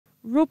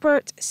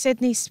Rupert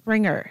Sidney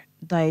Springer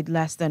died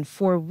less than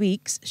 4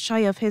 weeks shy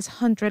of his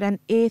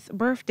 108th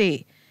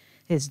birthday.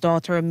 His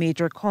daughter,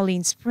 Major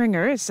Colleen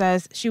Springer,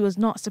 says she was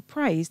not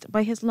surprised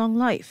by his long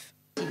life.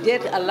 He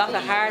did a lot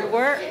of hard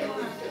work.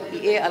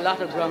 He ate a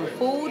lot of ground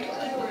food,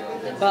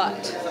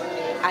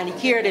 and he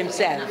cared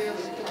himself.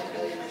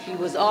 He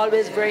was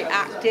always very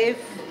active,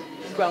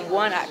 from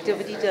one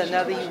activity to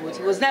another.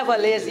 He was never a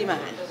lazy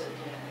man.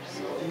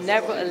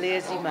 Never a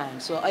lazy man.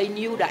 So I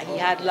knew that he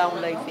had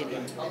long life in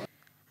him.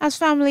 As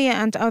family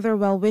and other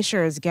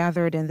well-wishers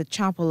gathered in the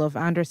chapel of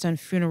Anderson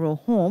Funeral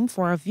Home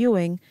for a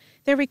viewing,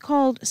 they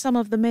recalled some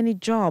of the many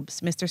jobs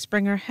Mr.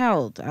 Springer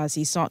held as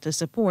he sought to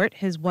support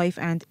his wife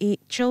and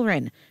 8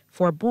 children,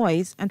 4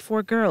 boys and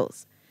 4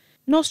 girls.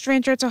 No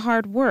stranger to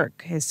hard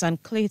work, his son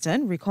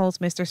Clayton recalls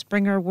Mr.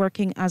 Springer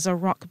working as a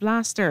rock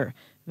blaster,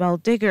 well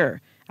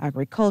digger,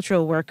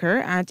 agricultural worker,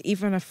 and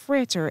even a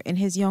freighter in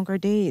his younger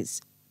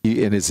days.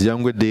 He, in his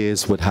younger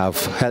days, would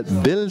have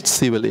helped build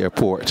Sewell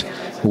Airport,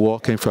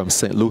 walking from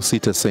St. Lucie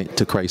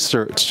to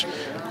Christchurch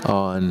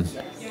on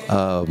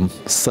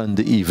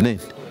Sunday evening,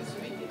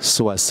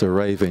 so as to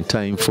arrive in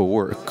time for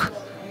work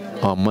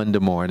on Monday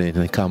morning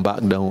and come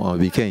back down on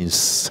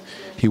weekends.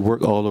 He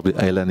worked all over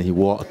the island and he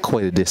walked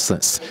quite a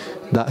distance.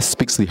 That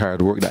speaks to the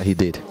hard work that he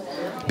did,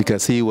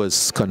 because he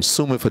was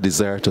consumed with a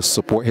desire to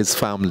support his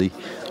family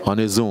on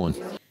his own.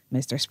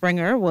 Mr.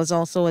 Springer was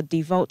also a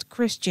devout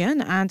Christian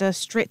and a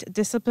strict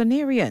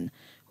disciplinarian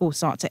who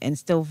sought to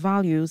instill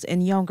values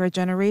in younger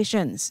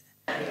generations.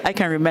 I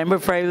can remember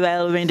very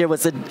well when there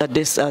was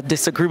a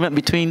disagreement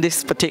between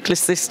this particular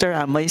sister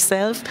and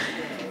myself.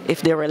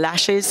 If there were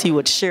lashes, he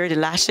would share the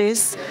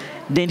lashes.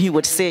 Then he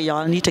would say,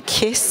 y'all need to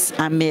kiss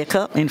and make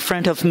up in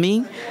front of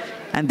me.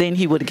 And then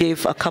he would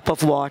give a cup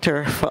of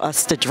water for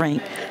us to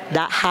drink.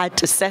 That had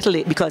to settle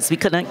it, because we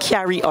couldn't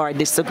carry our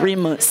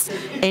disagreements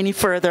any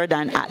further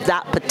than at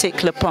that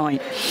particular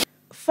point.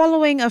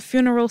 Following a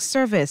funeral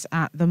service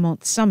at the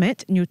Mount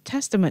Summit New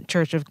Testament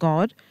Church of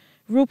God,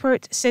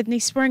 Rupert Sidney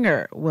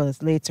Springer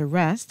was laid to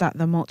rest at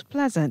the Mount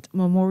Pleasant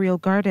Memorial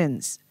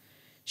Gardens.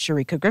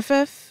 Sharika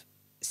Griffith,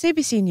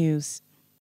 CBC News.